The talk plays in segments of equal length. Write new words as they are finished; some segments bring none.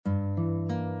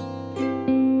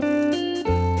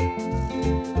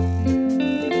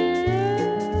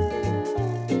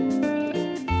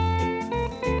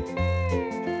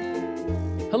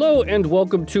Hello and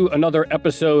welcome to another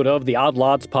episode of the Odd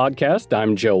Lots podcast.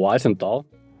 I'm Joe Weisenthal.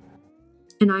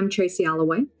 And I'm Tracy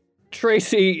Alloway.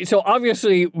 Tracy, so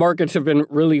obviously markets have been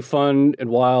really fun and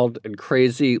wild and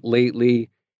crazy lately.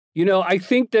 You know, I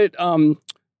think that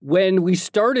when we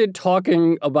started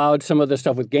talking about some of the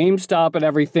stuff with GameStop and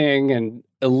everything and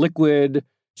illiquid,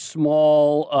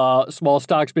 small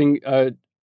stocks being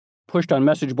pushed on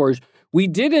message boards, we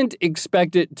didn't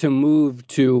expect it to move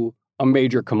to a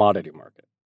major commodity market.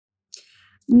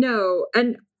 No,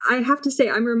 and I have to say,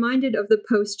 I'm reminded of the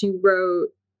post you wrote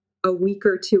a week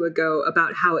or two ago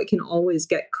about how it can always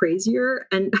get crazier.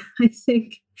 And I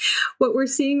think what we're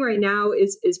seeing right now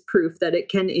is proof that it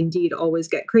can indeed always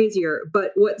get crazier.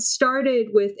 But what started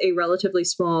with a relatively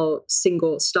small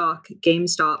single stock,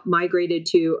 GameStop, migrated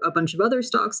to a bunch of other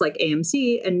stocks like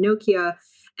AMC and Nokia.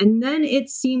 And then it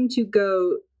seemed to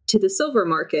go to the silver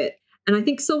market. And I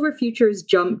think silver futures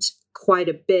jumped quite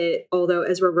a bit, although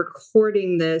as we're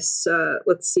recording this,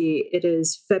 it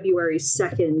is February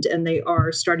 2nd, and they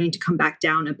are starting to come back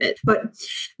down a bit. But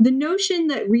the notion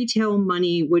that retail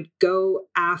money would go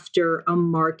after a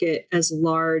market as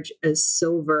large as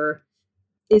silver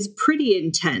is pretty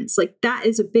intense. Like, that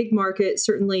is a big market,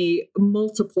 certainly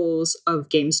multiples of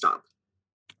GameStop.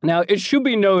 Now, it should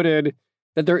be noted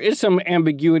that there is some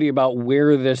ambiguity about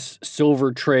where this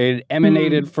silver trade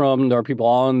emanated from. There are people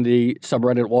on the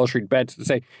subreddit WallStreetBets that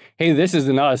say, hey, this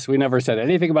isn't us. We never said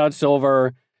anything about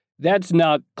silver. That's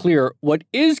not clear. What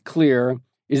is clear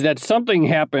is that something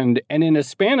happened, and in a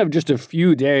span of just a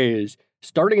few days,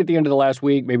 starting at the end of the last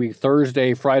week, maybe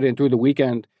Thursday, Friday, and through the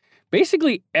weekend,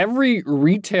 basically every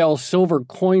retail silver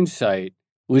coin site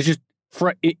was just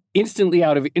instantly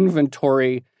out of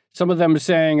inventory. Some of them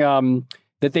saying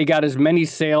that they got as many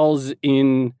sales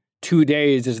in 2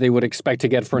 days as they would expect to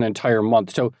get for an entire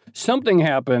month. So something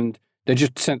happened that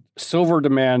just sent silver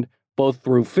demand both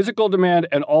through physical demand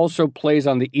and also plays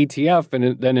on the ETF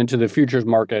and then into the futures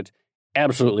market.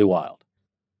 Absolutely wild.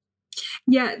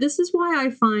 Yeah, this is why I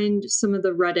find some of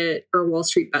the Reddit or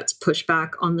WallStreetBets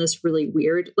pushback on this really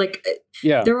weird.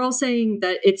 They're all saying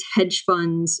that it's hedge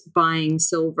funds buying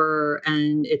silver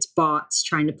and it's bots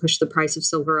trying to push the price of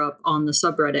silver up on the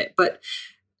subreddit. But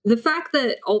the fact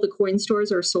that all the coin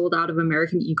stores are sold out of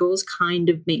American Eagles kind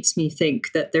of makes me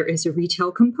think that there is a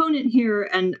retail component here.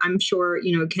 And I'm sure,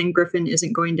 Ken Griffin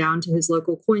isn't going down to his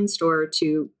local coin store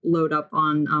to load up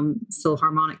on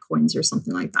Philharmonic coins or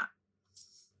something like that.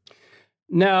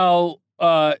 Now,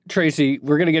 Tracy,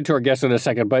 we're going to get to our guest in a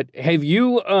second, but have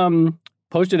you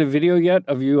posted a video yet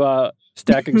of you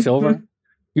stacking silver?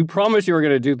 You promised you were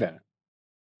going to do that.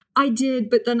 I did,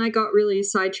 but then I got really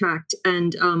sidetracked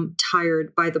and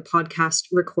tired by the podcast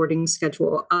recording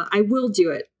schedule. I will do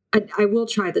it. I will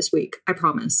try this week. I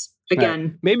promise.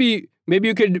 Again, right. Maybe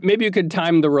you could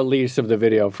time the release of the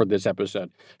video for this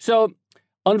episode. So,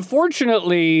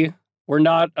 unfortunately, we're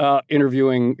not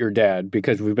interviewing your dad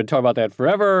because we've been talking about that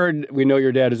forever. We know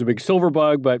your dad is a big silver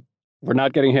bug, but we're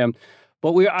not getting him.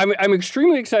 But I'm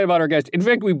extremely excited about our guest. In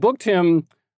fact, we booked him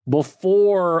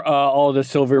before all the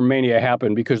silver mania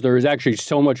happened because there is actually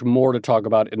so much more to talk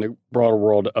about in the broader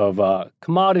world of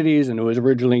commodities. And it was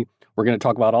originally, we're going to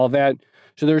talk about all that.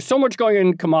 So there's so much going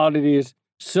in commodities,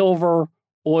 silver,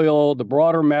 oil, the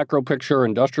broader macro picture,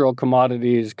 industrial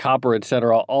commodities, copper, et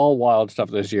cetera, all wild stuff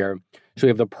this year. So we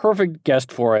have the perfect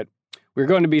guest for it. We're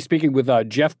going to be speaking with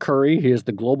Jeff Currie. He is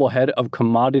the global head of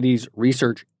Commodities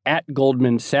Research at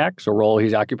Goldman Sachs, a role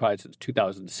he's occupied since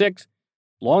 2006.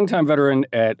 Longtime veteran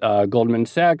at Goldman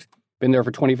Sachs, been there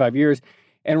for 25 years,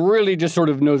 and really just sort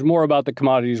of knows more about the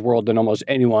commodities world than almost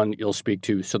anyone you'll speak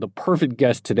to. So the perfect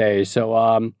guest today.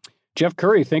 So Jeff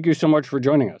Currie, thank you so much for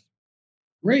joining us.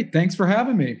 Great. Thanks for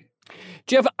having me.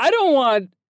 Jeff, I don't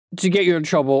want to get you in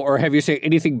trouble or have you say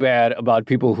anything bad about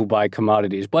people who buy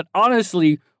commodities, but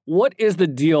honestly, what is the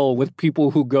deal with people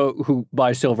who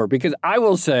buy silver? Because I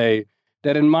will say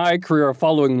that in my career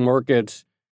following markets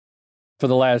for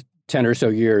the last 10 or so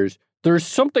years, there's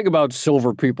something about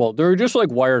silver people. They're just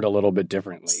wired a little bit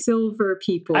differently. Silver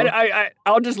people.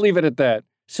 I'll just leave it at that.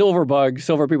 Silver bug,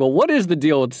 silver people. What is the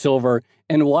deal with silver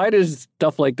and why does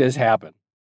stuff like this happen?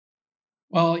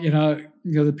 Well,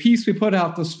 the piece we put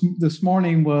out this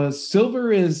morning was silver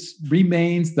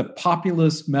remains the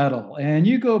populist metal. And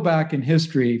you go back in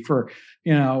history for,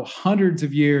 hundreds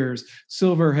of years,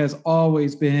 silver has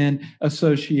always been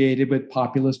associated with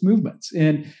populist movements.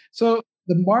 And so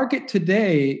the market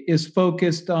today is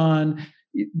focused on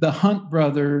the Hunt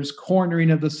brothers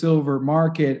cornering of the silver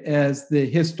market as the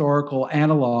historical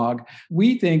analog.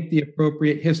 We think the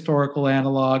appropriate historical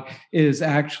analog is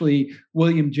actually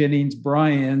William Jennings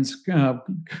Bryan's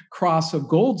Cross of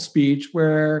Gold speech,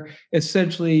 where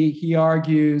essentially he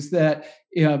argues that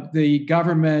the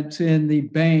government and the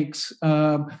banks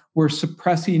were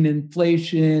suppressing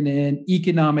inflation and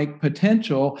economic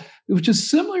potential, which is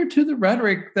similar to the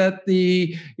rhetoric that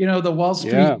the Wall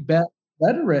Street Bet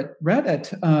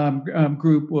Reddit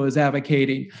group was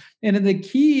advocating. And the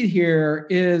key here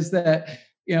is that,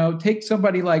 take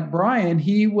somebody like Brian,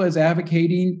 he was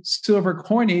advocating silver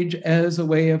coinage as a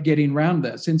way of getting around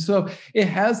this. And so it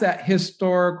has that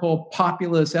historical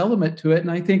populist element to it. And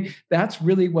I think that's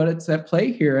really what it's at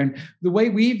play here. And the way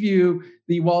we view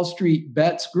the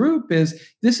WallStreetBets group is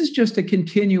this is just a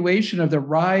continuation of the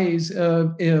rise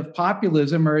of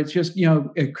populism, or it's just,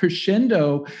 a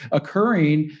crescendo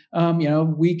occurring,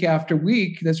 week after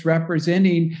week that's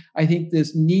representing, I think,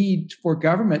 this need for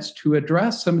governments to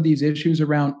address some of these issues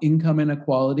around income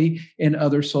inequality and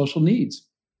other social needs.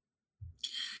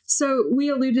 So we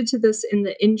alluded to this in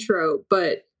the intro,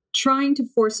 but trying to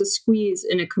force a squeeze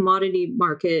in a commodity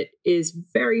market is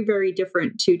very, very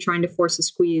different to trying to force a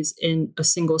squeeze in a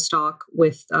single stock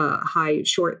with high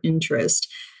short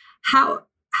interest. How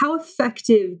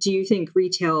effective do you think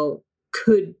retail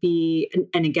could be?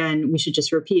 And again, we should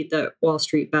just repeat that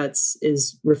WallStreetBets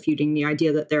is refuting the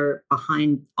idea that they're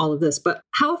behind all of this. But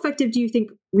how effective do you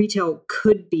think retail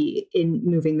could be in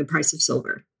moving the price of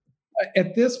silver?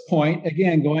 At this point,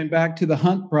 again, going back to the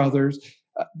Hunt brothers,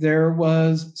 there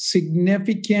was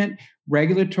significant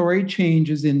regulatory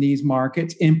changes in these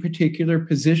markets, in particular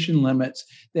position limits,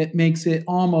 that makes it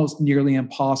almost nearly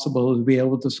impossible to be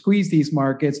able to squeeze these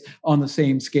markets on the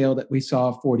same scale that we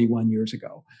saw 41 years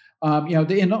ago.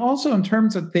 And also in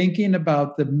terms of thinking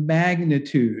about the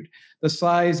magnitude, the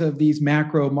size of these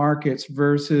macro markets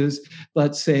versus,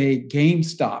 let's say,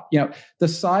 GameStop. The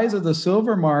size of the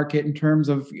silver market in terms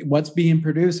of what's being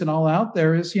produced and all out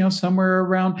there is, somewhere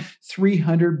around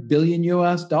 $300 billion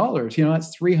US.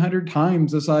 That's 300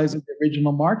 times the size of the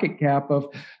original market cap of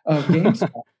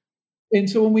GameStop. And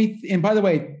so and by the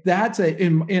way, that's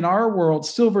in our world,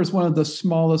 silver is one of the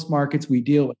smallest markets we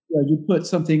deal with. You put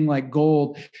something like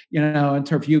gold, in terms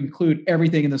of you include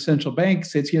everything in the central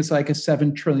banks, it's like a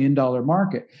 $7 trillion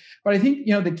market. But I think,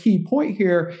 the key point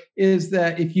here is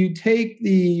that if you take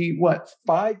the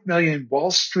 5 million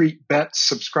WallStreetBets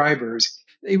subscribers,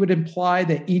 it would imply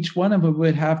that each one of them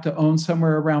would have to own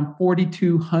somewhere around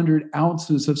 4,200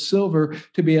 ounces of silver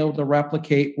to be able to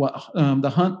replicate what the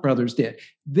Hunt brothers did.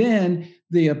 Then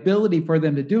the ability for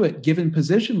them to do it, given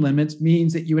position limits,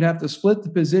 means that you would have to split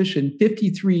the position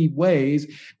 53 ways,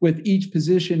 with each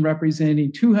position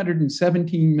representing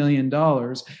 $217 million,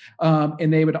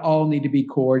 and they would all need to be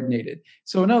coordinated.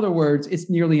 So in other words, it's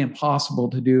nearly impossible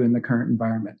to do in the current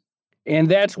environment. And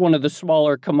that's one of the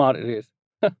smaller commodities.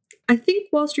 I think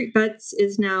WallStreetBets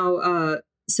is now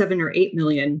 7 or 8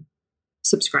 million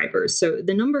subscribers. So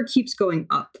the number keeps going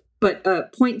up. But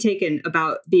point taken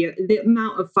about the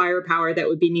amount of firepower that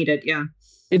would be needed. Yeah.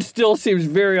 It still seems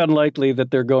very unlikely that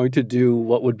they're going to do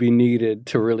what would be needed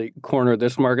to really corner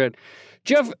this market.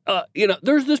 Jeff,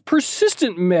 there's this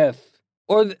persistent myth,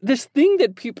 or this thing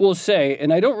that people say,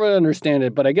 and I don't really understand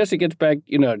it, but I guess it gets back,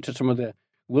 to some of the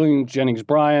William Jennings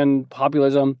Bryan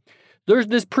populism. There's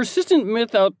this persistent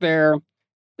myth out there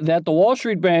that the Wall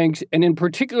Street banks, and in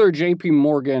particular JP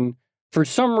Morgan, for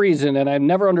some reason, and I've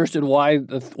never understood why,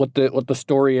 what the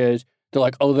story is, they're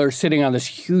like, they're sitting on this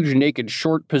huge naked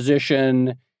short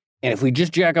position, and if we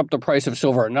just jack up the price of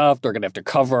silver enough, they're going to have to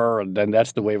cover, and then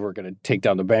that's the way we're going to take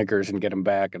down the bankers and get them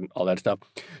back and all that stuff.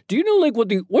 Do you know,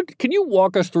 what can you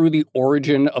walk us through the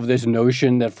origin of this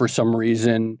notion that for some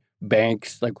reason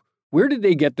banks, where did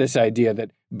they get this idea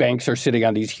that banks are sitting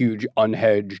on these huge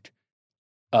unhedged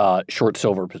short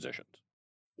silver positions?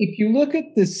 If you look at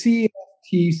the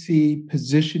CFTC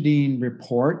positioning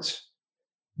reports,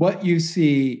 what you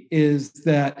see is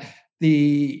that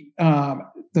the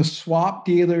swap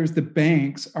dealers, the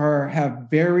banks, have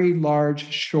very large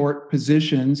short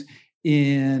positions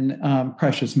in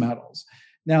precious metals.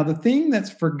 Now, the thing that's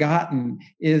forgotten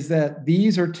is that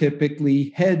these are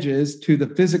typically hedges to the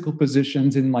physical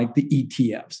positions in the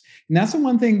ETFs. And that's the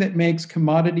one thing that makes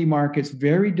commodity markets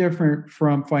very different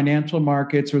from financial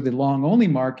markets or the long-only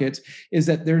markets, is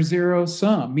that they're zero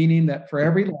sum, meaning that for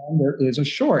every long there is a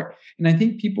short. And I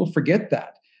think people forget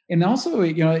that. And also,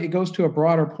 it goes to a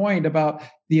broader point about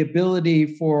the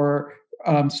ability for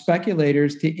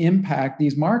speculators to impact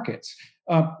these markets.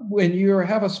 When you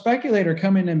have a speculator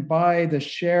come in and buy the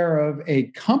share of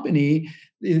a company,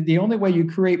 the only way you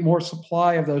create more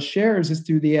supply of those shares is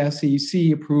through the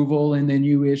SEC approval, and then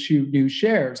you issue new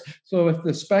shares. So if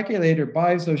the speculator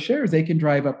buys those shares, they can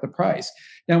drive up the price.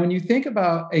 Now, when you think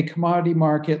about a commodity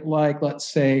market like, let's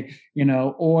say,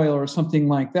 oil or something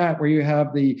like that, where you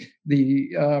have the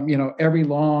every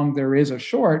long there is a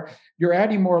short, you're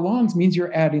adding more longs means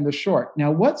you're adding the short.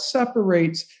 Now, what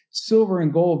separates silver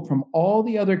and gold from all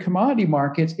the other commodity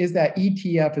markets is that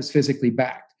ETF is physically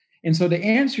backed. And so to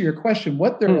answer your question,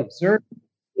 what they're observing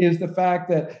is the fact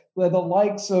that the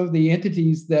likes of the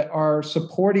entities that are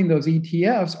supporting those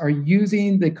ETFs are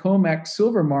using the COMEX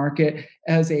silver market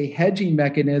as a hedging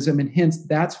mechanism, and hence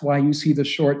that's why you see the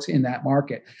shorts in that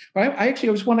market. But I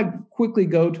just want to quickly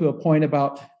go to a point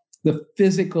about the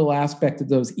physical aspect of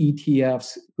those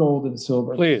ETFs, gold and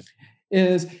silver. Please.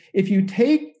 Is if you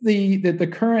take the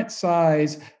current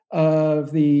size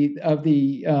of the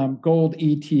gold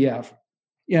ETF,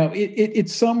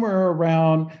 it's somewhere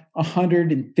around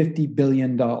 $150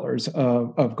 billion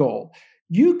of gold.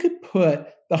 You could put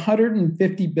the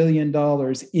 $150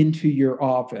 billion into your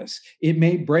office. It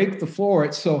may break the floor.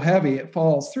 It's so heavy, it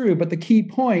falls through. But the key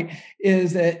point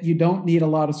is that you don't need a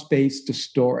lot of space to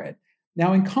store it.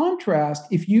 Now, in contrast,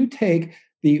 if you take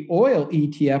the oil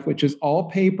ETF, which is all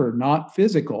paper, not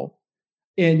physical,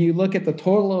 and you look at the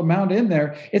total amount in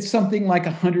there, it's something like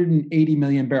 180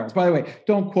 million barrels. By the way,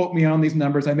 don't quote me on these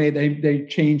numbers. They're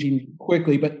changing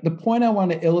quickly. But the point I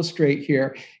want to illustrate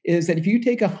here is that if you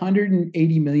take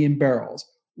 180 million barrels,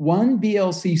 one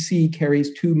BLCC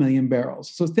carries 2 million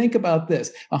barrels. So think about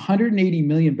this. 180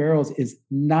 million barrels is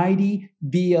 90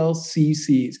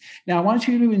 BLCCs. Now, I want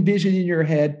you to envision in your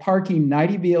head parking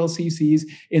 90 BLCCs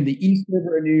in the East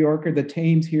River in New York or the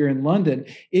Thames here in London.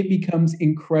 It becomes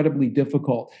incredibly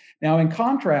difficult. Now, in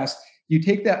contrast, you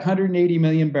take that 180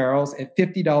 million barrels at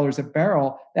 $50 a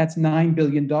barrel, that's $9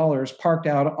 billion parked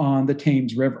out on the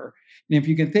Thames River. And if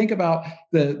you can think about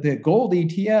the gold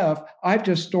ETF, I've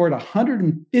just stored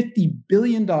 $150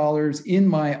 billion in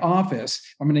my office.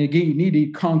 You need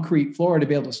a concrete floor to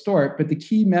be able to store it. But the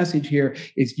key message here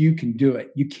is you can do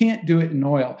it. You can't do it in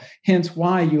oil. Hence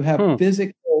why you have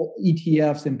physical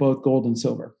ETFs in both gold and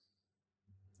silver.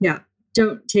 Yeah.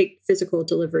 Don't take physical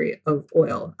delivery of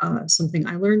oil. Something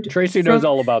I learned. Tracy knows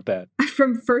all about that.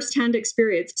 From firsthand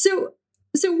experience.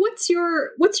 So what's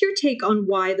your take on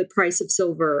why the price of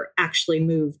silver actually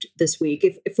moved this week?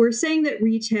 If we're saying that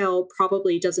retail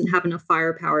probably doesn't have enough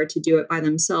firepower to do it by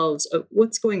themselves,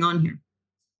 what's going on here?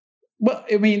 Well,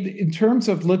 in terms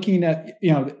of looking at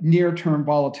near-term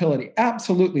volatility,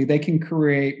 absolutely they can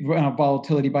create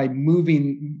volatility by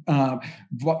moving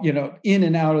in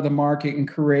and out of the market and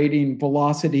creating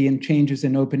velocity and changes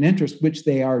in open interest, which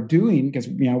they are doing because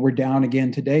we're down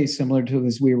again today, similar to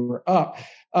as we were up.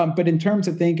 But in terms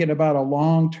of thinking about a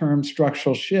long-term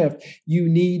structural shift, you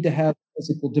need to have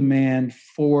physical demand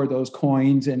for those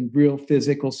coins and real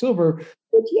physical silver.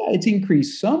 But it's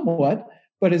increased somewhat.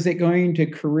 But is it going to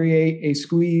create a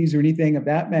squeeze or anything of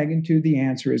that magnitude? The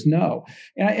answer is no.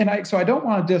 So I don't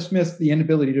want to dismiss the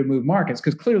inability to move markets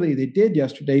because clearly they did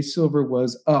yesterday. Silver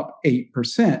was up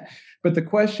 8%. But the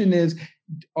question is,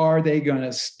 are they going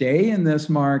to stay in this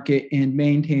market and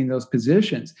maintain those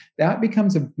positions? That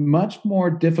becomes a much more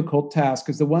difficult task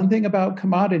because the one thing about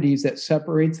commodities that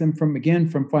separates them from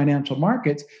financial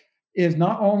markets is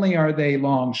not only are they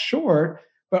long short,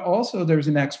 but also there's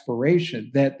an expiration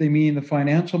that they mean the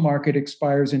financial market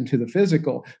expires into the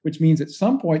physical, which means at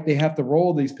some point they have to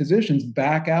roll these positions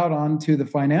back out onto the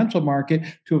financial market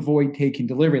to avoid taking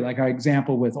delivery, like our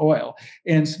example with oil.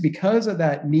 And because of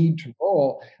that need to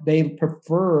roll, they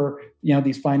prefer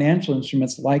these financial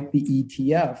instruments like the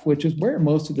ETF, which is where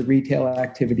most of the retail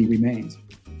activity remains.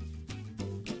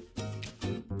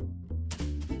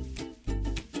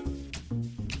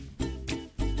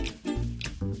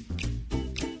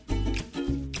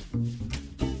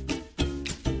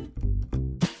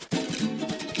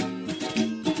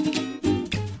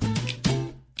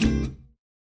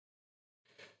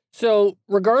 So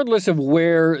regardless of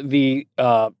where the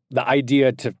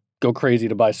idea to go crazy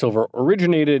to buy silver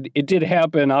originated, it did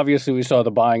happen. Obviously, we saw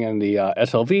the buying in the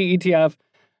SLV ETF.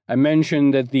 I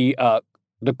mentioned that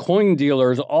the coin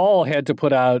dealers all had to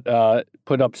put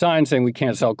up signs saying we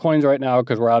can't sell coins right now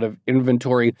because we're out of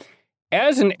inventory.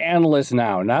 As an analyst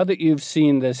now that you've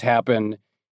seen this happen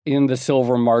in the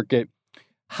silver market,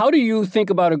 how do you think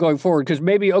about it going forward? Because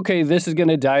maybe, this is going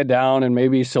to die down and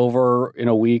maybe silver in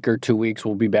a week or 2 weeks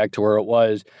will be back to where it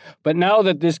was. But now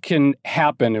that this can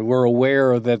happen and we're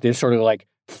aware that this sort of like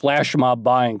flash mob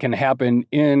buying can happen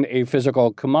in a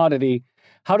physical commodity,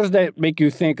 how does that make you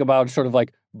think about sort of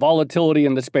like volatility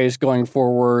in the space going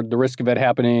forward, the risk of it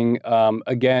happening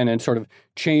again, and sort of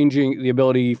changing the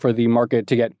ability for the market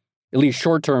to get at least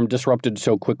short-term disrupted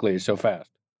so quickly, so fast?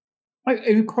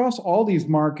 Across all these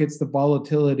markets, the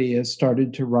volatility has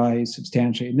started to rise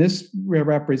substantially. And this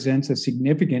represents a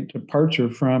significant departure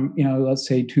from, let's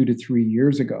say 2 to 3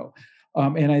 years ago.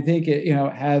 And I think it,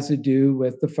 has to do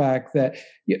with the fact that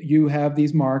you have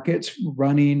these markets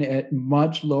running at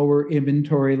much lower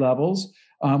inventory levels,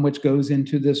 which goes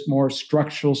into this more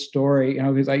structural story.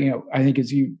 Because I think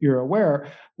as you're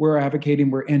aware, we're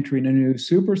entering a new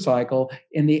super cycle,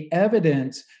 and the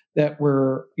evidence that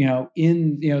we're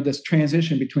in this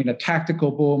transition between a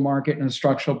tactical bull market and a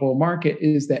structural bull market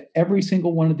is that every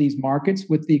single one of these markets,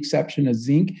 with the exception of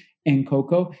zinc and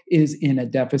cocoa, is in a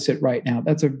deficit right now.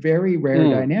 That's a very rare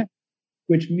dynamic,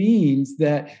 which means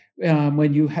that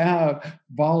when you have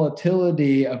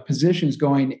volatility of positions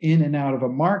going in and out of a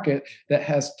market that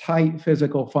has tight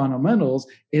physical fundamentals,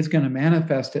 it's going to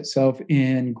manifest itself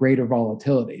in greater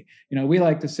volatility. We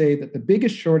like to say that the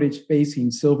biggest shortage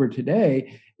facing silver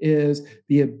today is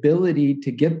the ability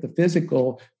to get the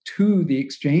physical to the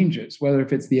exchanges, whether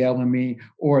if it's the LME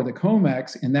or the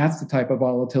COMEX, and that's the type of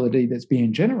volatility that's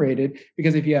being generated.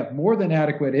 Because if you have more than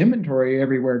adequate inventory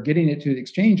everywhere, getting it to the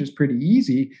exchange is pretty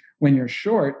easy. When you're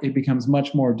short, it becomes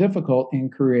much more difficult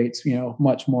and creates,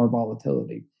 much more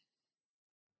volatility.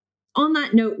 On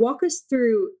that note, walk us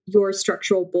through your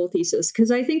structural bull thesis, because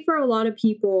I think for a lot of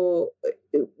people,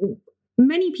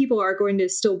 many people are going to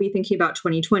still be thinking about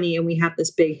 2020, and we have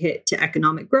this big hit to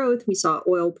economic growth. We saw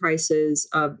oil prices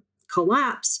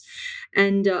collapse.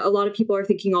 And a lot of people are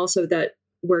thinking also that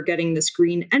we're getting this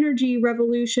green energy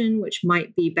revolution, which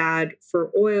might be bad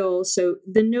for oil. So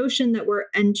the notion that we're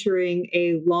entering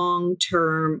a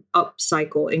long-term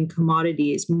upcycle in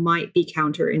commodities might be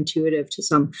counterintuitive to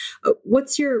some.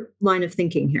 What's your line of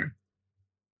thinking here?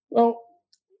 Well,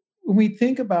 when we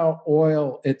think about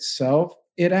oil itself,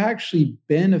 it actually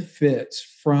benefits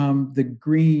from the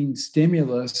green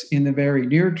stimulus in the very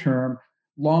near term,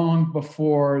 long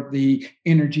before the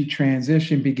energy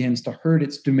transition begins to hurt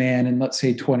its demand in, let's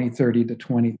say, 2030 to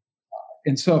 2035.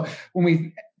 And so when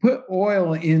we put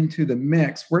oil into the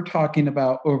mix, we're talking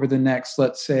about over the next,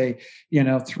 let's say,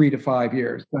 3 to 5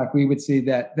 years. In fact, we would see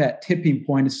that tipping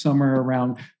point is somewhere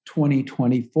around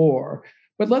 2024.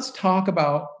 But let's talk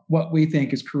about what we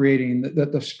think is creating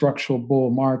the structural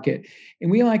bull market.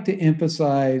 And we like to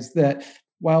emphasize that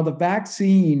while the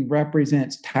vaccine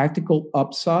represents tactical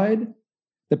upside,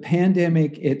 the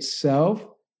pandemic itself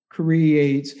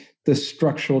creates the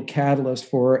structural catalyst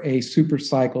for a super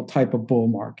cycle type of bull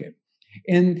market.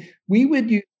 And we would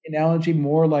use the analogy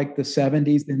more like the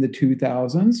 70s than the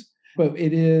 2000s, but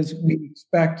we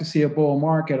expect to see a bull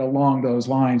market along those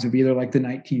lines of either like the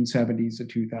 1970s to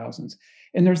 2000s.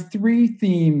 And there's 3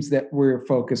 themes that we're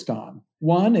focused on.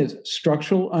 One is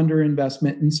structural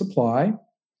underinvestment in supply.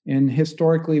 And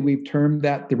historically, we've termed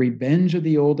that the revenge of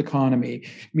the old economy,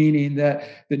 meaning that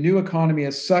the new economy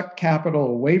has sucked capital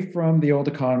away from the old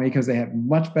economy because they have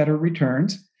much better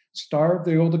returns, starved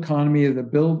the old economy of the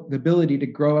ability to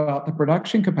grow out the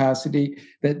production capacity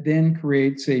that then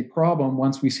creates a problem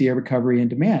once we see a recovery in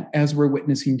demand, as we're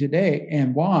witnessing today,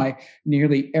 and why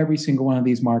nearly every single one of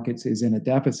these markets is in a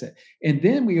deficit. And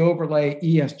then we overlay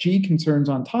ESG concerns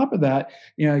on top of that.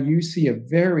 You see a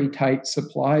very tight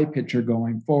supply picture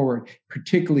going forward,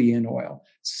 particularly in oil.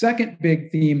 Second big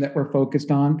theme that we're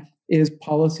focused on is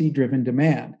policy-driven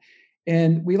demand.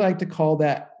 And we like to call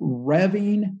that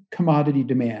revving commodity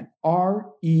demand,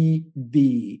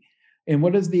 REV. And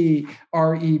what does the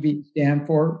REV stand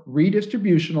for?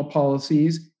 Redistributional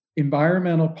policies,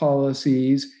 environmental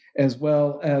policies, as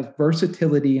well as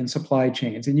versatility in supply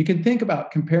chains. And you can think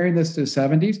about comparing this to the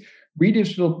 70s.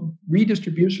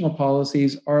 Redistributional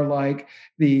policies are like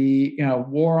the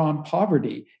war on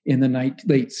poverty in the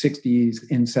late 60s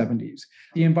and 70s.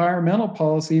 The environmental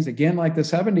policies, again, like the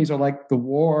 70s, are like the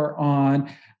war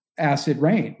on acid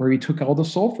rain, where you took all the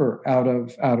sulfur out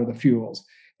of the fuels.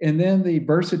 And then the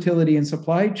versatility in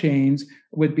supply chains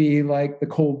would be like the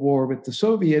Cold War with the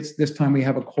Soviets. This time we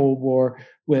have a Cold War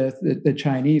with the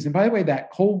Chinese. And by the way,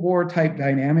 that Cold War type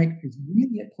dynamic is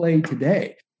really at play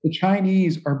today. The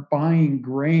Chinese are buying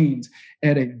grains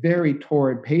at a very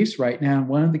torrid pace right now. And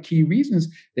one of the key reasons,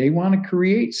 they want to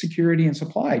create security and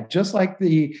supply, just like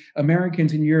the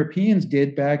Americans and Europeans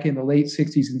did back in the late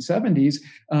 60s and 70s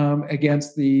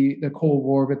against the Cold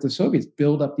War with the Soviets,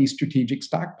 build up these strategic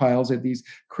stockpiles of these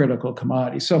critical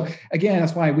commodities. So again,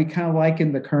 that's why we kind of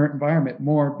liken the current environment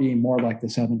being more like the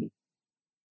 70s.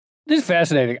 This is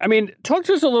fascinating. I mean, talk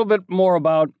to us a little bit more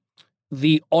about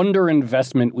the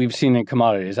underinvestment we've seen in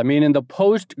commodities. I mean, in the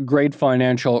post-Great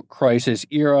Financial Crisis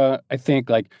era, I think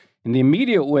like in the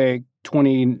immediate way,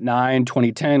 2009,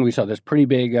 2010, we saw this pretty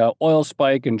big oil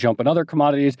spike and jump in other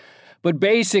commodities. But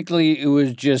basically, it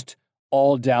was just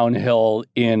all downhill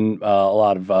in a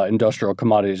lot of industrial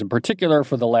commodities, in particular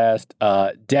for the last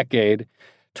decade.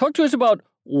 Talk to us about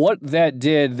what that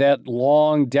did, that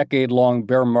long, decade-long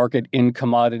bear market in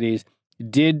commodities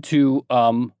did to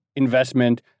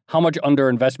investment, how much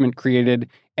underinvestment created,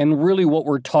 and really what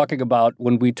we're talking about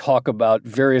when we talk about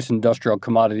various industrial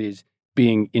commodities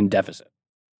being in deficit.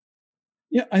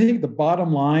 Yeah, I think the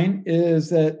bottom line is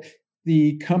that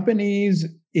the companies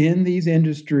in these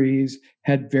industries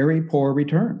had very poor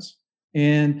returns.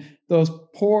 And those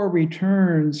poor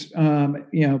returns,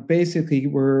 basically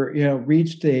were,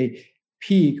 reached a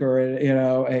peak, or,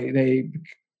 they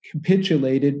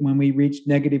capitulated when we reached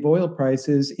negative oil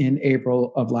prices in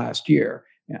April of last year.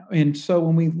 And so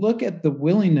when we look at the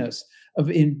willingness of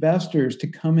investors to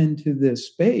come into this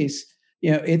space,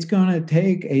 it's going to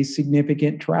take a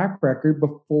significant track record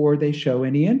before they show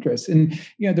any interest. And,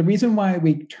 the reason why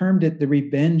we termed it the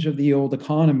revenge of the old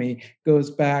economy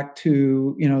goes back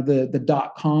to, the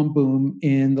dot-com boom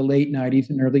in the late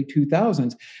 90s and early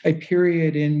 2000s, a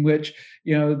period in which,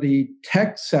 the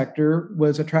tech sector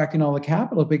was attracting all the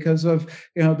capital because of,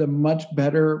 the much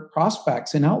better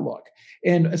prospects and outlook.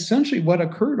 And essentially what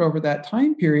occurred over that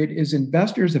time period is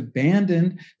investors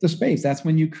abandoned the space. That's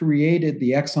when you created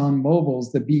the Exxon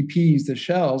Mobils, the BPs, the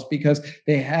Shells, because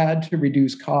they had to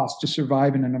reduce costs to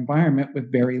survive in an environment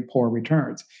with very poor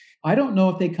returns. I don't know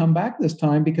if they come back this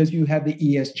time because you have the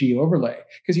ESG overlay.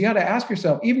 Because you got to ask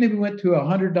yourself, even if we went to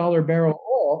 $100 barrel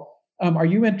oil, are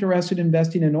you interested in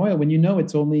investing in oil when you know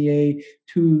it's only a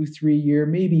 2-3 year,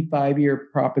 maybe 5-year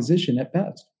proposition at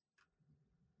best?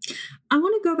 I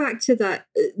want to go back to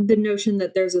the notion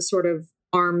that there's a sort of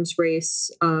arms race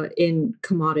in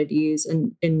commodities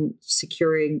and in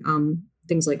securing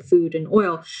things like food and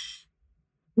oil.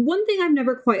 One thing I've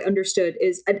never quite understood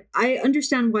is I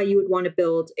understand why you would want to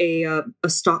build a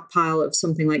stockpile of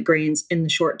something like grains in the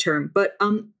short term, but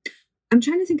I'm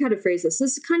trying to think how to phrase this.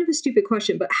 This is kind of a stupid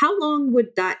question, but how long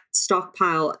would that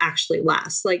stockpile actually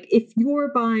last? Like if you're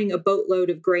buying a boatload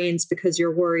of grains because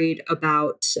you're worried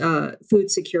about food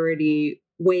security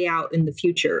way out in the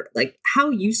future, like how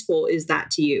useful is that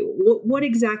to you? What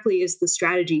exactly is the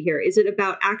strategy here? Is it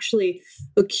about actually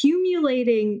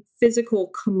accumulating physical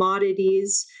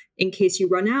commodities in case you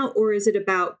run out, or is it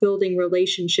about building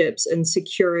relationships and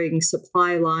securing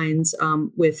supply lines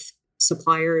with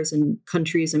suppliers and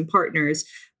countries and partners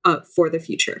for the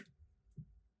future?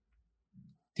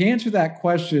 To answer that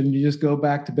question, you just go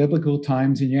back to biblical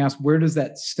times and you ask, where does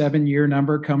that 7-year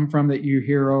number come from that you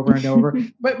hear over and over?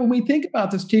 But when we think about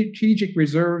the strategic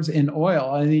reserves in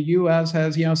oil, the U.S.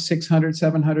 has 600,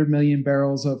 700 million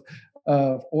barrels of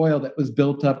oil that was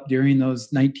built up during those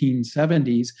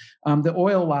 1970s. The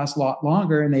oil lasts a lot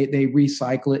longer, and they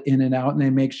recycle it in and out, and they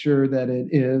make sure that it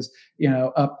is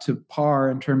up to par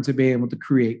in terms of being able to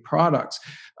create products.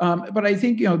 But I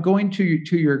think going to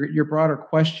your broader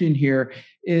question here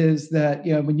is that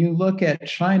when you look at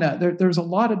China, there's a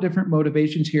lot of different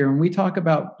motivations here. When we talk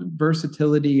about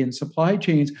versatility and supply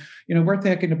chains, we're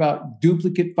thinking about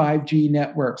duplicate 5G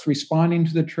networks, responding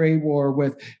to the trade war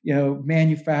with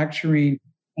manufacturing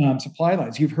supply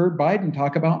lines. You've heard Biden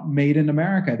talk about made in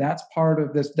America. That's part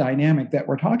of this dynamic that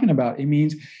we're talking about. It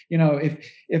means,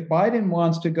 if Biden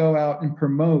wants to go out and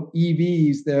promote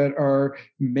EVs that are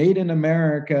made in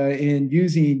America and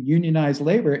using unionized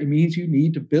labor, it means you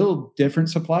need to build different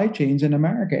supply chains in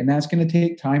America. And that's going to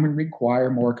take time and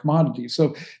require more commodities.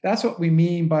 So that's what we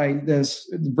mean by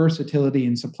this versatility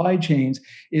in supply chains,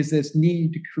 is this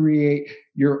need to create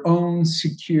your own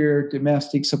secure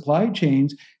domestic supply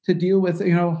chains to deal with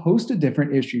a host of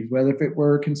different issues, whether if it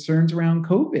were concerns around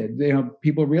COVID,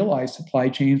 people realized supply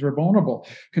chains were vulnerable,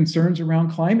 concerns around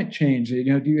climate change,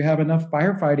 do you have enough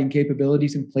firefighting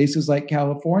capabilities in places like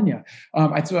California?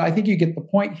 So I think you get the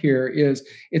point here. Is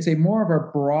it's a more of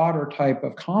a broader type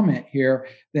of comment here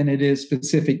than it is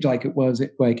specific like it was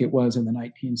in the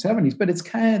 1970s, but it's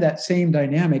kind of that same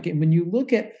dynamic. And when you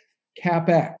look at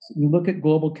CapEx, you look at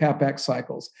global CapEx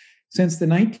cycles, since the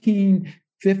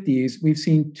 1950s, we've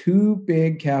seen two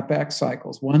big CapEx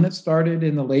cycles. One that started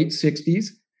in the late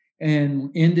 60s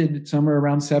and ended somewhere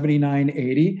around 79,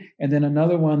 80. And then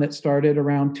another one that started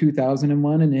around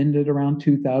 2001 and ended around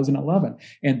 2011.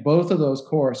 And both of those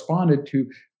corresponded to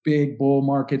big bull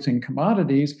markets in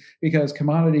commodities, because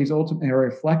commodities ultimately are a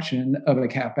reflection of a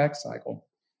CapEx cycle.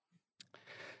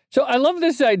 So I love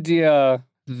this idea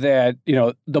that,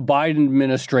 the Biden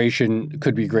administration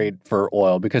could be great for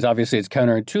oil because obviously it's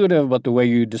counterintuitive, but the way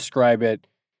you describe it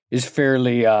is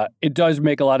fairly, it does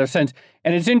make a lot of sense.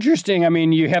 And it's interesting. I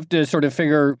mean, you have to sort of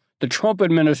figure the Trump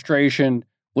administration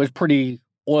was pretty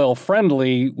oil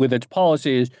friendly with its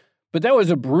policies, but that was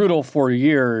a brutal 4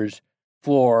 years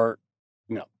for,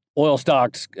 oil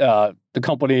stocks, the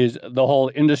companies, the whole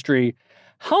industry.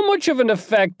 How much of an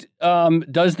effect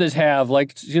does this have?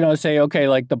 Like, say, okay,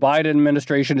 like the Biden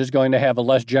administration is going to have a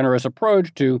less generous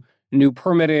approach to new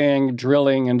permitting,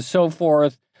 drilling, and so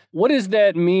forth. What does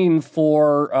that mean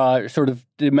for sort of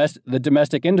the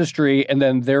domestic industry and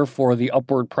then therefore the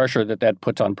upward pressure that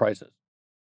puts on prices?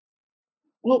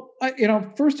 Well,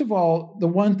 first of all, the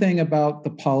one thing about the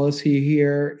policy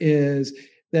here is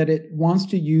that it wants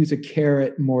to use a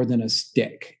carrot more than a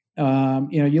stick.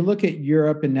 You look at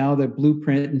Europe and now the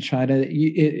blueprint in China,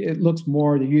 it looks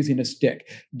more they're using a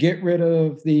stick. Get rid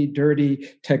of the dirty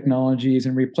technologies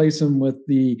and replace them with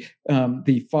the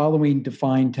following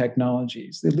defined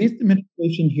technologies. At least the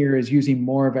administration here is using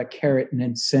more of a carrot and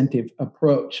incentive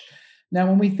approach. Now,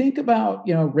 when we think about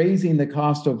raising the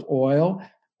cost of oil,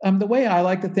 the way I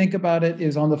like to think about it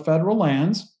is on the federal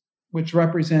lands, which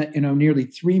represent nearly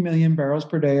 3 million barrels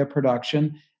per day of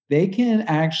production. They can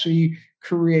actually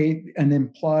create an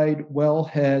implied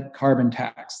wellhead carbon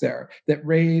tax there that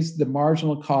raise the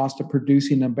marginal cost of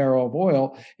producing a barrel of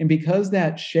oil. And because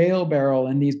that shale barrel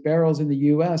and these barrels in the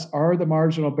US are the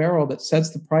marginal barrel that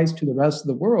sets the price to the rest of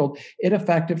the world, it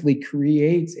effectively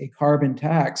creates a carbon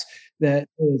tax that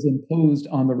is imposed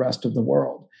on the rest of the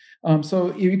world. So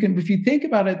if you think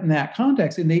about it in that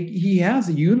context, and he has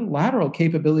a unilateral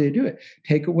capability to do it,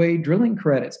 take away drilling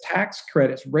credits, tax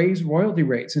credits, raise royalty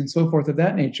rates, and so forth of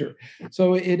that nature.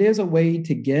 So it is a way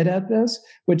to get at this,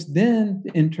 which then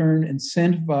in turn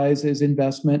incentivizes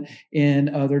investment in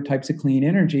other types of clean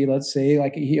energy. Let's say,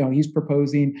 like he's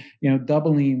proposing,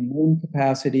 doubling wind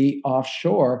capacity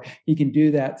offshore. He can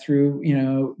do that through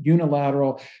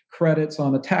unilateral credits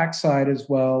on the tax side as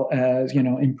well as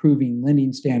improving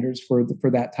lending standards for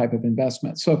that type of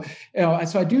investment. So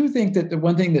so I do think that the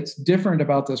one thing that's different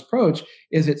about this approach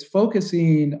is it's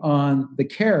focusing on the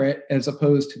carrot as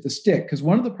opposed to the stick. Because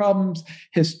one of the problems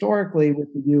historically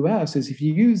with the U.S. is if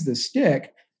you use the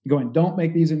stick, going, don't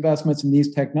make these investments in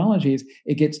these technologies,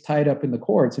 it gets tied up in the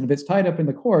courts. And if it's tied up in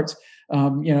the courts,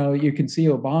 you can see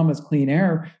Obama's clean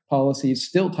air policy is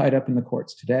still tied up in the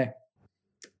courts today.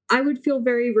 I would feel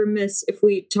very remiss if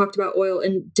we talked about oil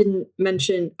and didn't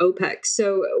mention OPEC.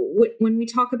 So when we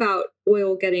talk about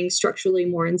oil getting structurally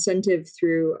more incentive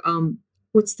through,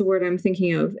 what's the word I'm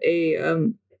thinking of?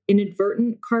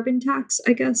 Inadvertent carbon tax,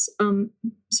 I guess.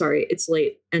 Sorry, it's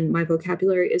late and my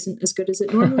vocabulary isn't as good as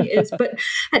it normally is. But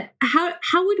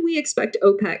how would we expect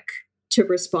OPEC to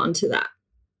respond to that?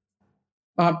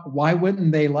 Why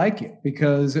wouldn't they like it?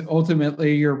 Because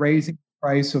ultimately you're raising the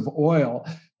price of oil.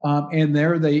 And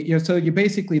they're they're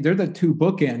the two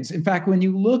bookends. In fact, when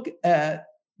you look at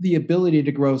the ability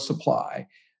to grow supply,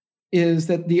 is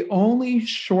that the only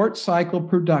short cycle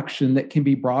production that can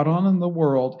be brought on in the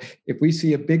world, if we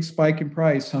see a big spike in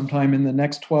price sometime in the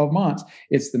next 12 months,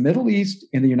 it's the Middle East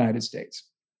and the United States.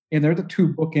 And they're the two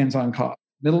bookends on cost.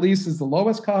 Middle East is the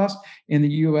lowest cost, and the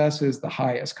U.S. is the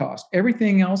highest cost.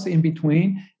 Everything else in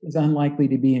between is unlikely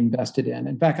to be invested in.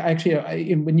 In fact,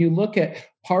 actually, when you look at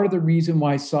part of the reason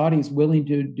why Saudi is willing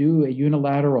to do a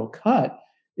unilateral cut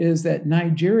is that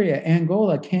Nigeria,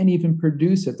 Angola can't even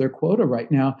produce at their quota right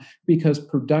now because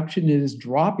production is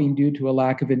dropping due to a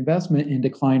lack of investment and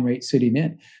decline rate sitting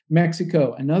in.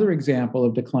 Mexico, another example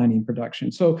of declining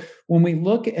production. So when we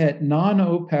look at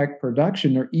non-OPEC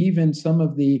production or even some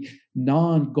of the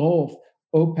non-Gulf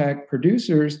OPEC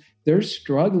producers, they're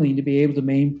struggling to be able to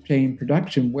maintain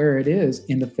production where it is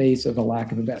in the face of a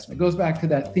lack of investment. It goes back to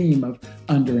that theme of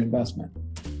underinvestment.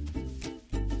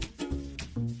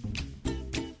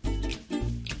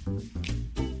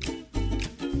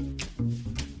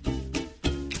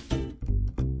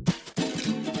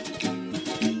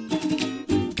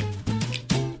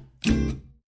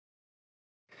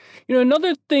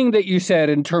 Another thing that you said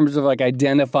in terms of like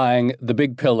identifying the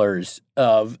big pillars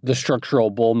of the structural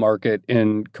bull market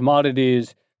in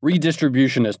commodities,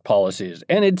 redistributionist policies.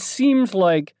 And it seems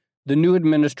like the new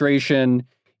administration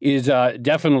is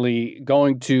definitely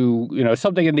going to,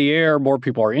 something in the air. More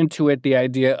people are into it. The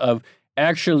idea of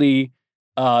actually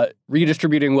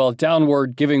redistributing wealth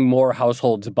downward, giving more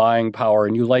households buying power.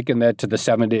 And you liken that to the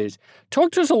 70s.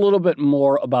 Talk to us a little bit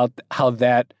more about how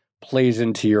that plays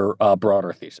into your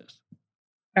broader thesis.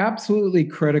 Absolutely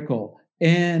critical.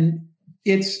 And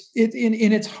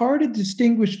it's hard to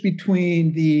distinguish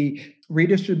between the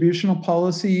redistributional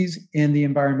policies and the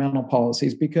environmental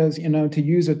policies, because, to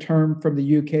use a term from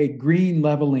the UK, green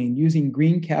leveling, using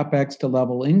green capex to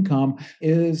level income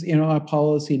is, a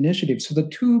policy initiative. So the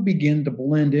two begin to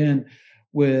blend in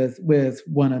with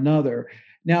one another.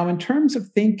 Now, in terms of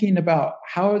thinking about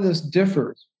how this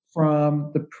differs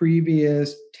from the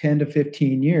previous 10 to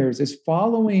 15 years, is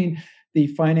following the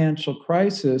financial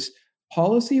crisis,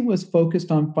 policy was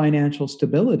focused on financial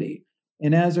stability.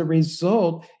 And as a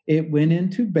result, it went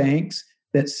into banks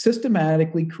that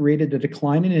systematically created a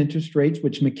decline in interest rates,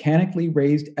 which mechanically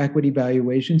raised equity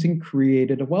valuations and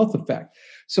created a wealth effect.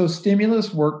 So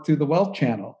stimulus worked through the wealth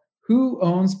channel. Who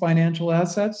owns financial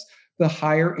assets? The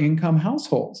higher income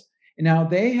households. Now,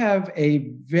 they have a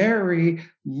very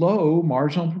low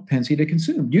marginal propensity to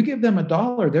consume. You give them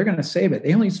 $1, they're going to save it.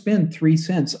 They only spend 3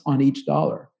 cents on each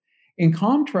dollar. In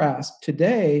contrast,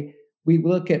 today, we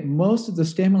look at most of the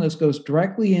stimulus goes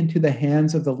directly into the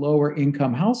hands of the lower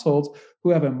income households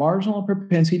who have a marginal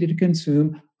propensity to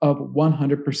consume of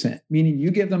 100%, meaning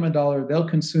you give them $1, they'll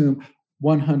consume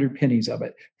 100 pennies of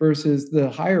it, versus the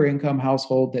higher income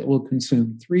household that will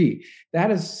consume 3.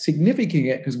 That is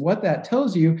significant, because what that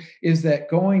tells you is that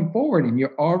going forward, and you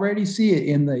already see it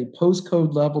in the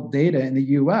postcode level data in the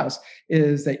US,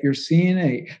 is that you're seeing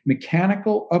a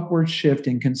mechanical upward shift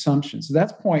in consumption. So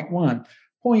that's point one.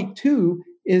 Point two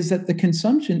is that the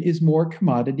consumption is more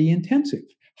commodity intensive.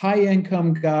 High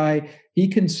income guy,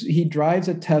 he drives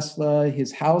a Tesla,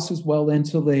 his house is well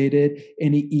insulated,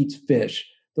 and he eats fish.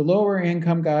 The lower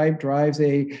income guy drives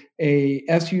a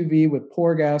SUV with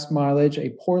poor gas mileage,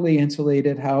 a poorly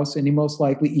insulated house, and he most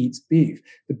likely eats beef.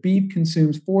 The beef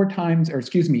consumes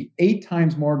 8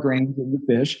 times more grain than the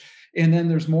fish. And then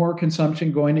there's more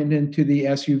consumption going into the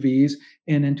SUVs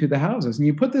and into the houses. And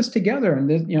you put this together, and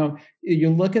this, you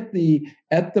look at the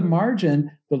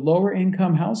margin, the lower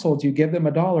income households, you give them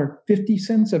 $1, 50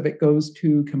 cents of it goes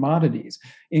to commodities.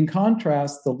 In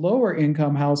contrast, the lower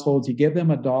income households, you give them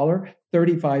 $1,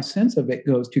 35 cents of it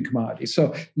goes to commodities.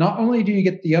 So not only do you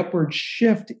get the upward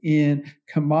shift in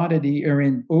commodity or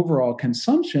in overall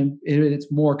consumption, it's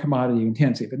more commodity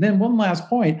intensive. And then one last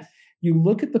point, you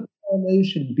look at the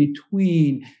correlation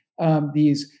between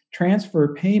these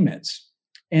transfer payments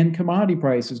and commodity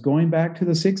prices going back to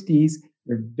the 60s.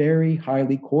 They're very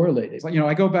highly correlated.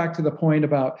 I go back to the point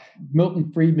about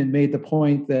Milton Friedman made the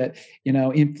point that,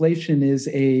 inflation is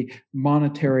a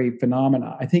monetary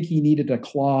phenomenon. I think he needed a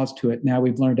clause to it. Now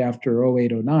we've learned after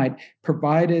 08, 09,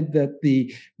 provided that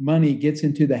the money gets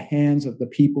into the hands of the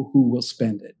people who will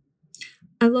spend it.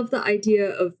 I love the idea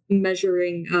of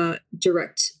measuring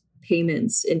direct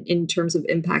payments in terms of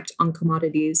impact on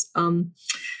commodities.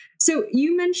 So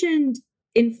you mentioned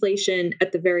inflation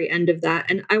at the very end of that,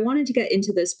 and I wanted to get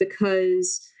into this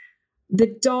because the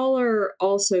dollar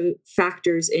also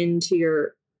factors into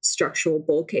your structural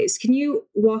bull case. Can you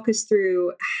walk us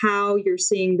through how you're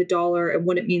seeing the dollar and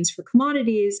what it means for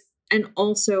commodities, and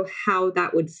also how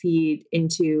that would feed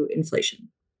into inflation?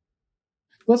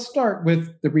 Let's start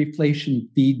with the reflation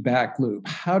feedback loop.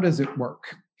 How does it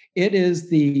work? It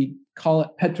is call it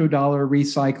petrodollar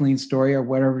recycling story, or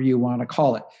whatever you want to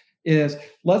call it. Is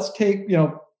let's take,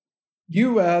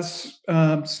 U.S.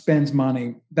 spends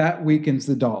money, that weakens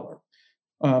the dollar,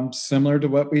 similar to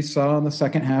what we saw in the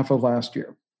second half of last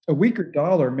year. A weaker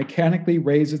dollar mechanically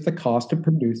raises the cost of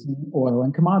producing oil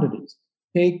and commodities.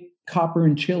 Take copper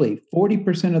in Chile.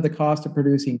 40% of the cost of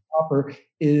producing copper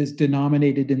is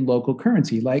denominated in local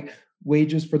currency, like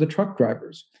wages for the truck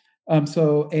drivers.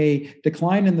 So a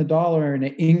decline in the dollar and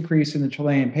an increase in the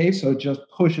Chilean peso just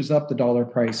pushes up the dollar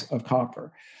price of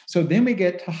copper. So then we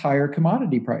get to higher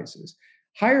commodity prices.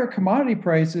 Higher commodity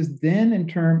prices then in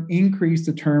turn increase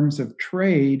the terms of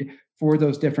trade for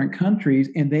those different countries,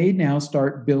 and they now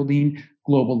start building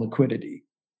global liquidity.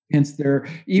 Hence,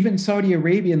 even Saudi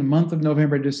Arabia in the month of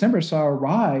November and December saw a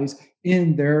rise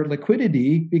in their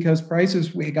liquidity because prices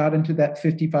got into that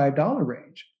 $55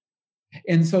 range.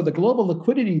 And so the global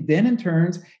liquidity then in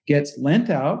turn gets lent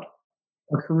out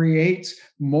or creates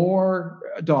more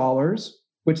dollars,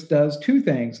 which does two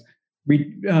things.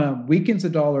 Weakens the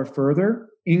dollar further,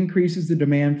 increases the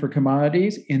demand for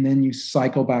commodities, and then you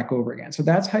cycle back over again. So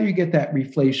that's how you get that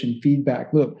reflation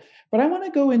feedback loop. But I want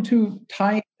to go into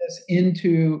tying this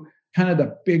into kind of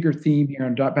the bigger theme here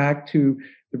and back to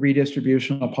the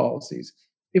redistributional policies.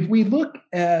 If we look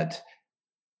at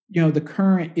the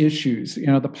current issues,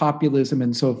 the populism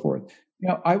and so forth,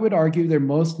 I would argue they're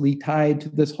mostly tied to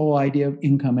this whole idea of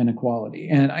income inequality.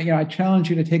 And I challenge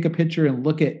you to take a picture and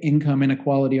look at income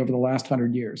inequality over the last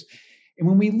 100 years. And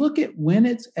when we look at when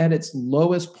it's at its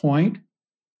lowest point,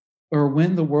 or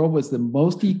when the world was the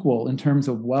most equal in terms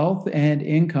of wealth and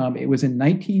income, it was in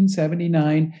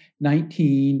 1979,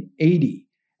 1980,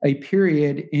 a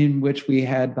period in which we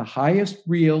had the highest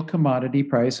real commodity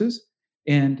prices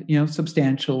and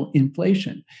substantial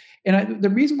inflation. And the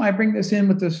reason why I bring this in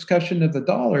with the discussion of the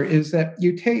dollar is that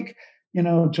you take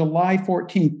July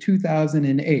 14th,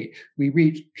 2008, we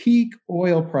reached peak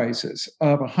oil prices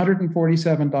of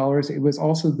 $147. It was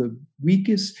also the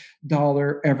weakest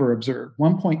dollar ever observed,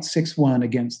 1.61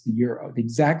 against the euro, the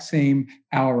exact same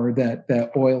hour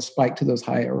that oil spiked to those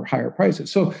higher prices.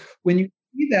 So when you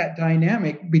see that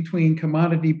dynamic between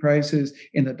commodity prices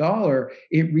and the dollar,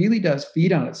 it really does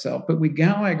feed on itself. But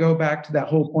I go back to that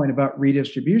whole point about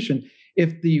redistribution.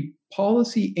 If the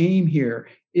policy aim here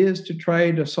is to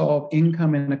try to solve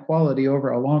income inequality over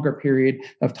a longer period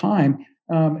of time,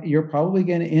 you're probably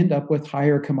going to end up with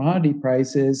higher commodity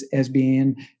prices as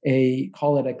being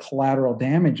call it a collateral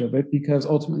damage of it, because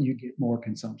ultimately you get more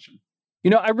consumption.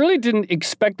 I really didn't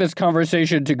expect this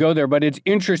conversation to go there, but it's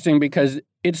interesting because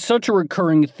it's such a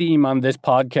recurring theme on this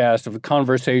podcast of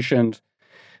conversations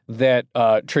that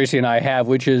Tracy and I have,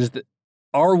 which is,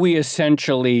 are we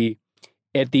essentially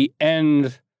at the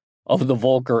end of the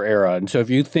Volcker era? And so if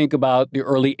you think about the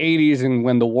early 80s and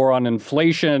when the war on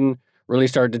inflation really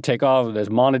started to take off, there's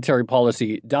monetary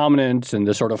policy dominance and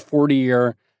the sort of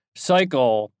 40-year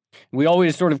cycle, we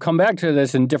always sort of come back to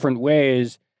this in different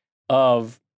ways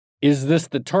of, is this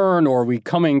the turn, or are we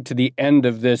coming to the end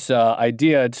of this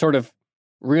idea? It's sort of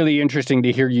really interesting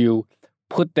to hear you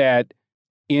put that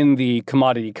in the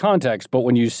commodity context. But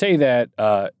when you say that,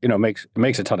 it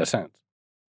makes a ton of sense.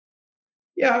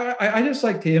 Yeah, I just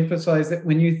like to emphasize that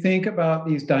when you think about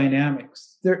these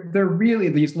dynamics, they're really,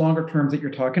 these longer terms that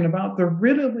you're talking about, they're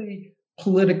really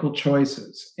political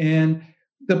choices. And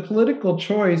the political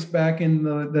choice back in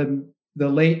the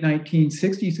late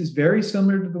 1960s is very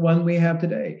similar to the one we have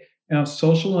today.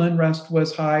 Social unrest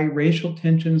was high, racial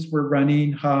tensions were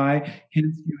running high,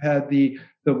 hence you had the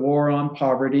war on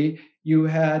poverty. You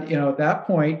had, at that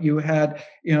point, you had,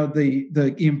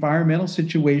 the environmental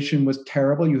situation was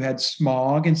terrible. You had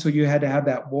smog. And so you had to have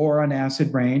that war on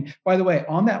acid rain. By the way,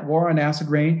 on that war on acid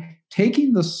rain,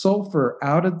 taking the sulfur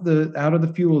out of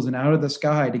the fuels and out of the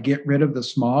sky to get rid of the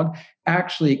smog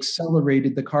actually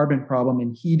accelerated the carbon problem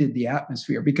and heated the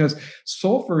atmosphere, because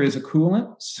sulfur is a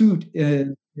coolant. Soot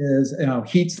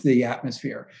heats the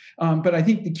atmosphere. But I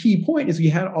think the key point is we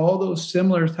had all those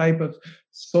similar type of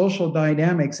social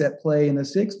dynamics at play in the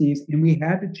 60s, and we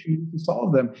had to choose to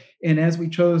solve them. And as we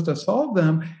chose to solve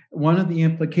them, one of the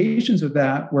implications of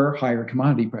that were higher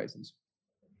commodity prices.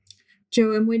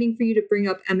 Joe, I'm waiting for you to bring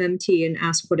up MMT and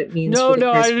ask what it means.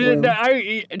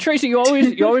 Tracy, you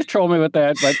always troll me with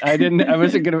that, but I didn't. I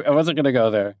wasn't gonna go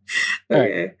there.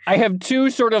 Okay. Right. I have two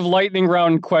sort of lightning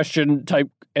round question type,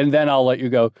 and then I'll let you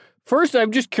go. First,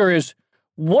 I'm just curious,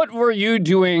 what were you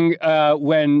doing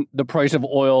when the price of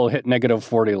oil hit negative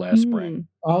 40 last spring?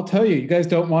 I'll tell you, you guys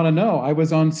don't want to know. I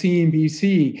was on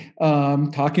CNBC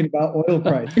talking about oil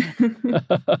price.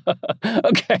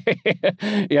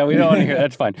 Okay. Yeah, we don't want to hear.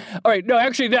 That's fine. All right. No,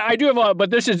 actually, I do have but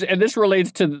this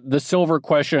relates to the silver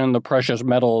question, the precious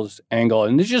metals angle.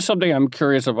 And this is just something I'm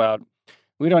curious about.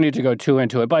 We don't need to go too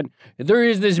into it, but there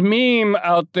is this meme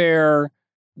out there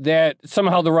that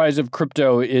somehow the rise of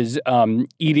crypto is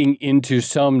eating into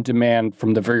some demand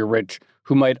from the very rich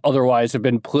who might otherwise have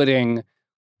been putting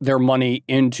their money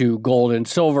into gold and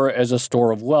silver as a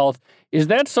store of wealth. Is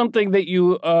that something that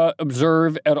you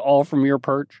observe at all from your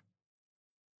perch?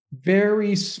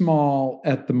 Very small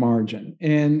at the margin.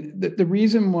 And the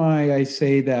reason why I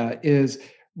say that is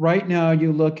right now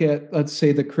you look at, let's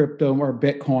say, the crypto or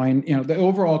Bitcoin, the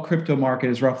overall crypto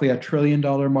market is roughly $1 trillion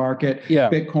market. Yeah.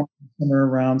 Bitcoin is somewhere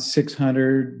around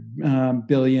 600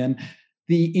 billion.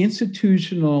 The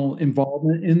institutional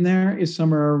involvement in there is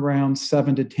somewhere around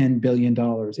 $7 to $10 billion.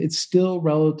 It's still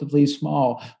relatively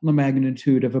small on the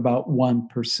magnitude of about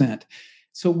 1%.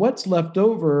 So what's left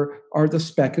over are the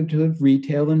speculative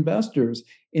retail investors,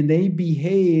 and they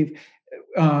behave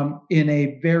in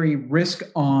a very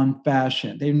risk-on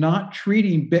fashion. They're not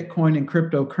treating Bitcoin and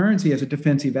cryptocurrency as a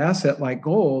defensive asset like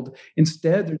gold.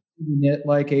 Instead, they're treating it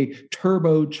like a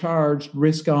turbocharged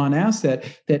risk-on asset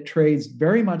that trades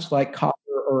very much like copper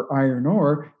or iron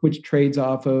ore, which trades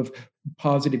off of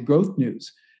positive growth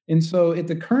news. And so at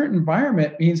the current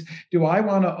environment means, do I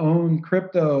want to own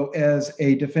crypto as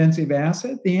a defensive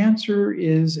asset? The answer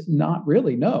is not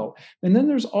really, no. And then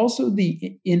there's also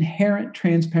the inherent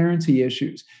transparency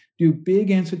issues. Do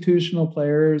big institutional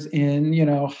players and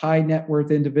high net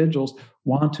worth individuals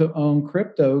want to own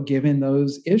crypto given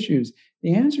those issues?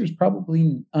 The answer is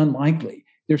probably unlikely.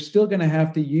 they're still going to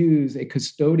have to use a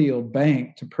custodial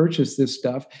bank to purchase this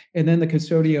stuff. And then the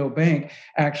custodial bank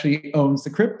actually owns the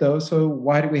crypto. So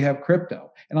why do we have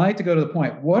crypto? And I like to go to the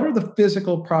point. What are the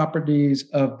physical properties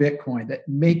of Bitcoin that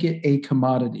make it a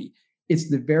commodity? It's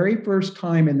the very first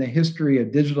time in the history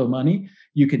of digital money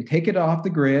you can take it off the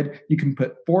grid. You can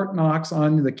put Fort Knox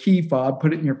on the key fob,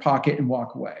 put it in your pocket, and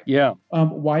walk away. Yeah.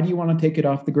 Why do you want to take it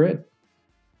off the grid?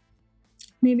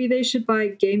 Maybe they should buy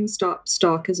GameStop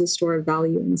stock as a store of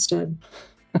value instead.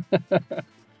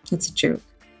 That's a joke.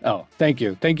 Oh, thank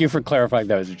you. Thank you for clarifying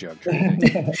that was a joke.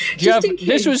 Jeff,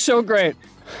 this was so great.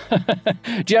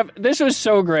 Jeff, this was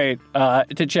so great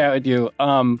to chat with you.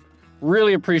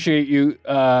 Really appreciate you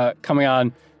coming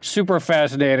on. Super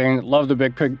fascinating. Love the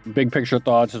big picture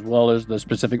thoughts as well as the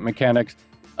specific mechanics.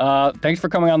 Thanks for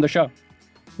coming on the show.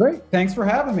 Great. Thanks for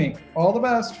having me. All the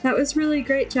best. That was really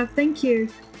great, Jeff. Thank you.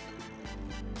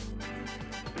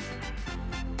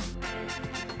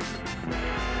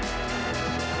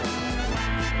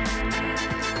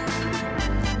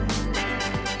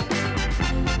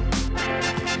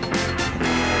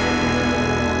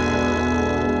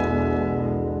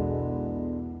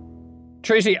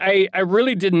 Tracy, I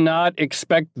really did not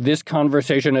expect this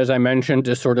conversation, as I mentioned,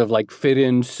 to sort of like fit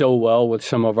in so well with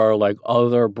some of our like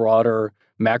other broader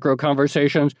macro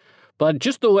conversations. But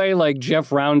just the way like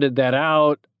Jeff rounded that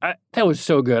out, that was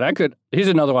so good. He's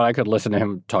another one I could listen to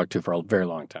him talk to for a very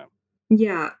long time.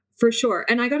 Yeah, for sure.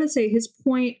 And I got to say, his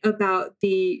point about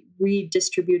the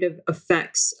redistributive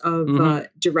effects of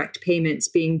direct payments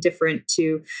being different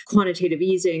to quantitative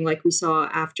easing, like we saw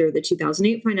after the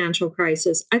 2008 financial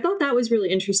crisis, I thought that was really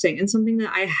interesting and something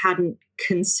that I hadn't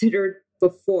considered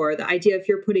before. The idea if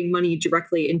you're putting money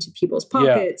directly into people's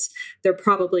pockets, they're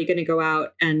probably going to go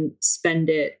out and spend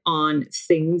it on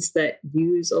things that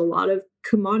use a lot of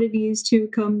commodities to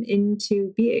come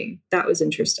into being. That was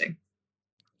interesting.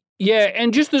 Yeah,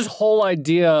 and just this whole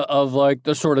idea of like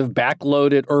the sort of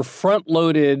backloaded or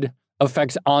front-loaded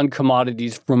effects on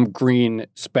commodities from green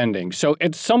spending. So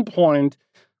at some point,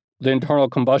 the internal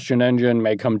combustion engine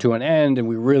may come to an end and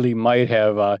we really might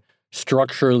have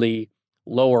structurally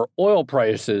lower oil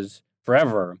prices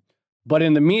forever. But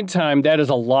in the meantime, that is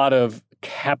a lot of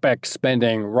CapEx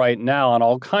spending right now on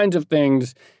all kinds of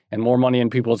things and more money in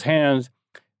people's hands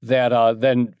that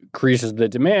then increases the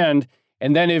demand.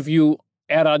 And then if you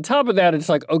add on top of that, it's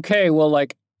like, okay, well,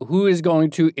 like, who is going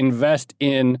to invest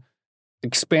in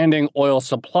expanding oil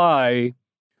supply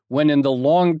when in the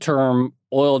long term,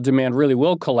 oil demand really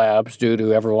will collapse due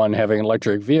to everyone having an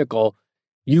electric vehicle?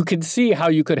 You could see how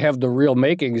you could have the real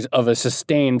makings of a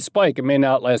sustained spike. It may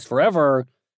not last forever,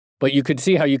 but you could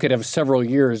see how you could have several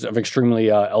years of extremely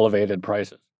elevated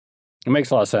prices. It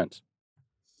makes a lot of sense.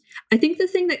 I think the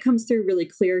thing that comes through really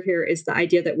clear here is the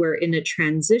idea that we're in a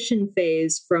transition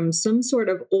phase from some sort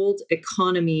of old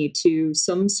economy to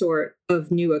some sort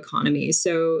of new economy.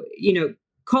 So,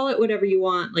 call it whatever you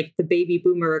want, like the baby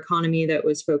boomer economy that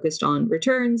was focused on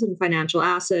returns and financial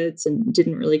assets and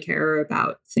didn't really care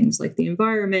about things like the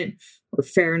environment or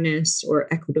fairness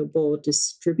or equitable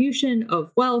distribution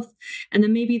of wealth. And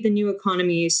then maybe the new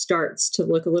economy starts to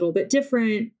look a little bit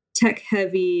different, tech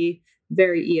heavy,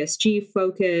 very ESG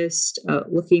focused,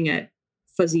 looking at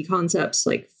fuzzy concepts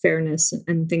like fairness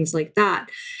and things like that.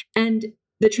 And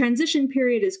the transition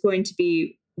period is going to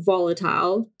be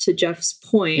volatile, to Jeff's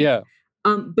point. Yeah.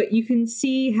 But you can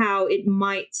see how it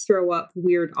might throw up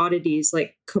weird oddities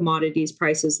like commodities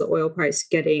prices, the oil price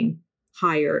getting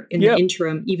higher in the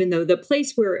interim, even though the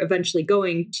place we're eventually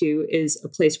going to is a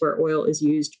place where oil is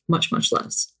used much, much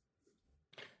less.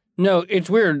 No, it's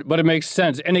weird, but it makes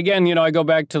sense. And again, I go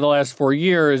back to the last 4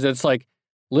 years. It's like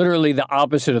literally the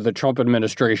opposite of the Trump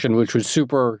administration, which was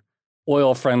super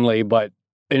oil friendly, but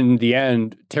in the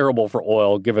end, terrible for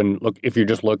oil, if you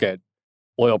just look at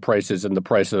oil prices and the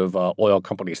price of oil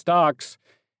company stocks.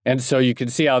 And so you can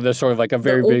see how there's sort of like a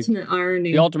very big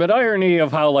irony. The ultimate irony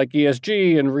of how like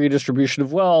ESG and redistribution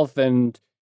of wealth and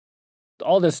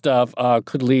all this stuff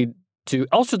could lead to.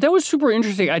 Also, that was super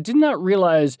interesting. I did not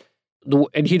realize,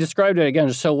 and he described it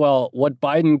again so well, what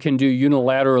Biden can do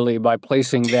unilaterally by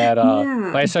placing that,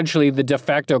 by essentially the de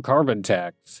facto carbon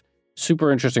tax.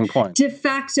 Super interesting point. De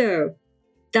facto.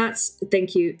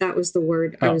 Thank you. That was the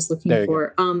word I was looking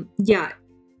for.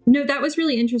 No, that was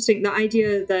really interesting. The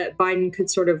idea that Biden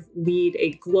could sort of lead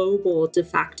a global de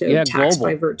facto tax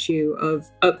by virtue of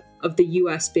the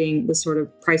U.S. being the sort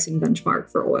of pricing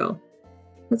benchmark for oil.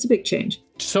 That's a big change.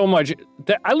 So much.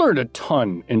 I learned a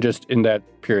ton in that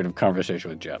period of conversation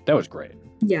with Jeff. That was great.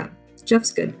 Yeah,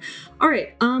 Jeff's good. All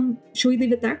right. Should we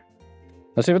leave it there?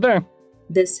 Let's leave it there.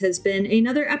 This has been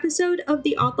another episode of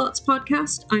the Odd Lots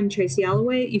podcast. I'm Tracy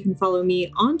Alloway. You can follow me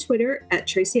on Twitter at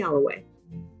Tracy Alloway.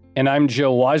 And I'm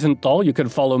Joe Weisenthal. You can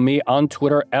follow me on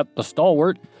Twitter at The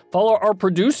Stalwart. Follow our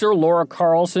producer, Laura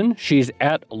Carlson. She's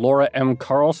at Laura M.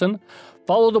 Carlson.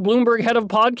 Follow the Bloomberg head of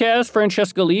podcast,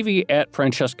 Francesca Levy, at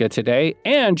Francesca Today.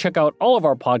 And check out all of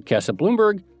our podcasts at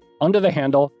Bloomberg under the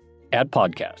handle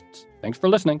 @podcasts. Thanks for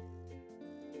listening.